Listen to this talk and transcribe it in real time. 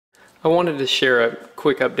I wanted to share a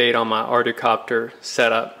quick update on my ArduCopter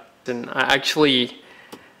setup. And I actually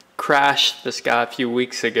crashed this guy a few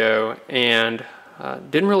weeks ago and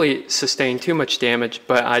didn't really sustain too much damage,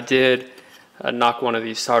 but I did knock one of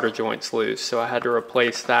these solder joints loose, so I had to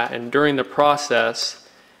replace that. And during the process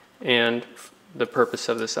and the purpose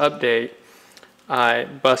of this update, I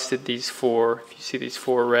busted these four, if you see these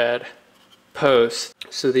four red posts.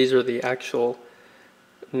 So these are the actual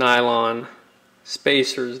nylon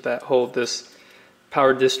spacers that hold this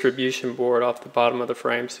power distribution board off the bottom of the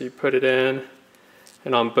frame. So you put it in,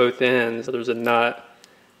 and on both ends there's a nut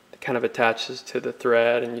that kind of attaches to the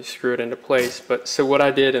thread, and you screw it into place. But so what I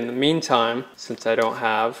did in the meantime, since I don't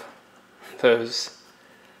have those,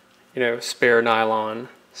 spare nylon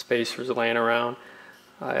spacers laying around,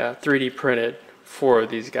 I 3D printed 4 of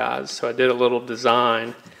these guys. So I did a little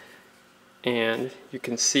design, and you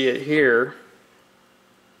can see it here.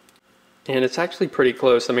 And it's actually pretty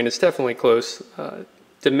close. I mean, it's definitely close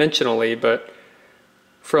dimensionally, but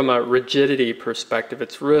from a rigidity perspective,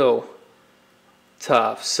 it's real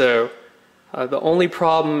tough. So the only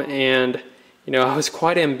problem, and I was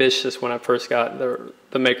quite ambitious when I first got the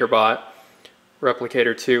MakerBot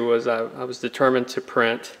Replicator 2, was I was determined to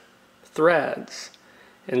print threads.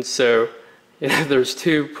 And so there's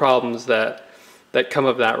 2 problems that come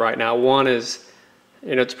of that right now. One is,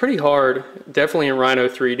 it's pretty hard, definitely in Rhino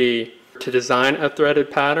 3D, to design a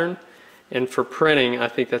threaded pattern, and for printing I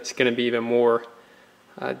think that's going to be even more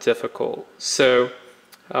difficult. So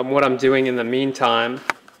what I'm doing in the meantime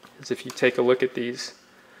is, if you take a look at these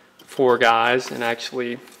 4 guys, and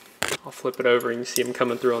actually I'll flip it over and you see them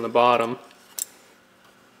coming through on the bottom,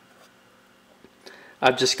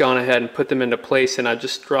 I've just gone ahead and put them into place, and I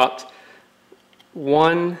just dropped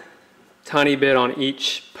one tiny bit on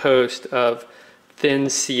each post of thin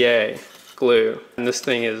CA glue, and this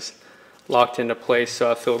thing is locked into place, so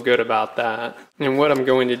I feel good about that. And what I'm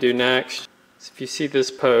going to do next is, if you see this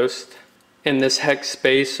post and this hex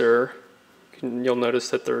spacer, you'll notice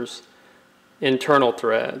that there's internal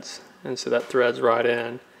threads, and so that threads right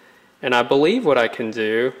in. And I believe what I can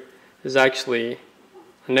do is actually,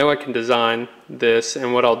 I know I can design this,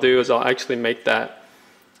 and what I'll do is I'll actually make that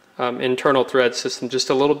internal thread system just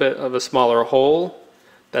a little bit of a smaller hole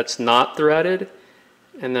that's not threaded,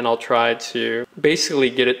 and then I'll try to basically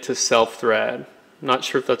get it to self-thread. Not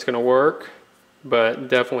sure if that's going to work, but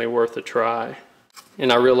definitely worth a try.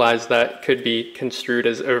 And I realize that could be construed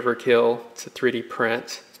as overkill to 3D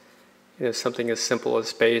print something as simple as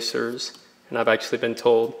spacers, and I've actually been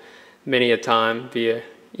told many a time via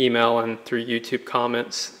email and through YouTube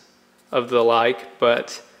comments of the like,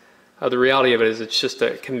 but the reality of it is, it's just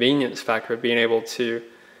a convenience factor of being able to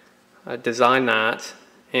design that,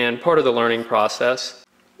 and part of the learning process.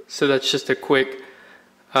 So that's just a quick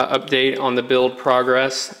update on the build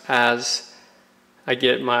progress as I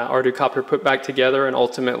get my ArduCopter put back together, and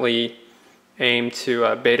ultimately aim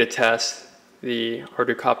to beta test the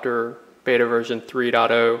ArduCopter beta version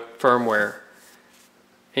 3.0 firmware.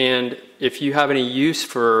 And if you have any use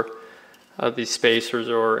for these spacers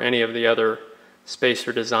or any of the other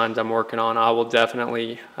spacer designs I'm working on, I will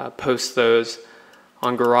definitely post those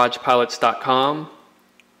on garagepilots.com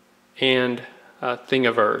and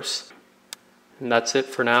Thingiverse. And that's it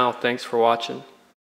for now. Thanks for watching.